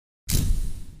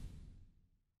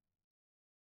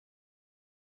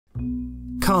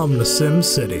Come to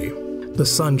SimCity. The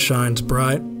sun shines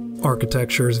bright,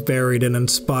 architecture is varied and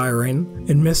inspiring,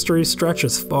 and mysteries stretch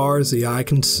as far as the eye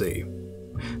can see.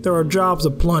 There are jobs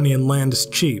aplenty and land is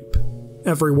cheap.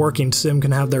 Every working sim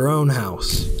can have their own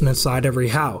house, and inside every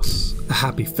house, a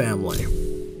happy family.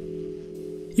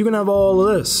 You can have all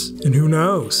of this, and who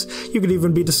knows, you could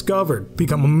even be discovered,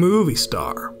 become a movie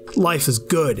star. Life is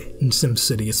good in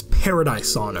SimCity, it's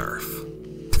paradise on Earth.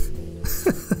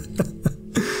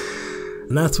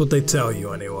 And that's what they tell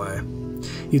you anyway.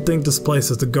 You think this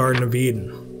place is the Garden of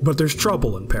Eden, but there's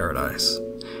trouble in paradise.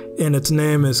 And its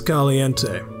name is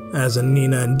Caliente, as in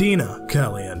Nina and Dina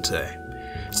Caliente.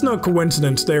 It's no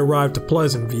coincidence they arrived to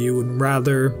Pleasantview in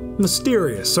rather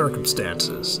mysterious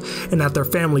circumstances, and that their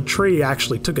family tree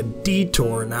actually took a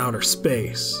detour in outer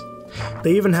space.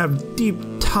 They even have deep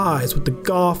ties with the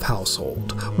Goth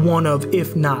household, one of,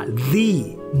 if not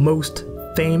the, most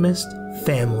famous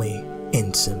family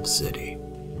in SimCity.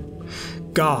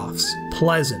 Goths,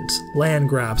 Pleasants,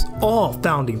 Landgrabs, all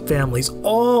founding families,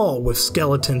 all with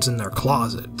skeletons in their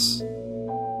closets.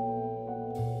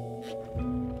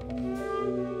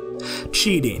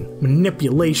 Cheating,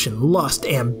 manipulation, lust,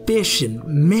 ambition,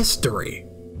 mystery.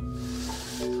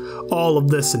 All of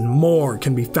this and more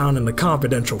can be found in the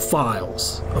confidential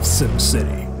files of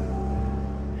SimCity.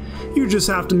 You just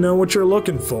have to know what you're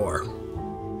looking for.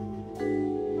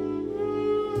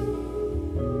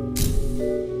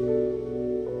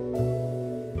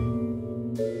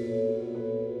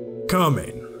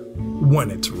 Coming when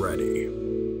it's ready.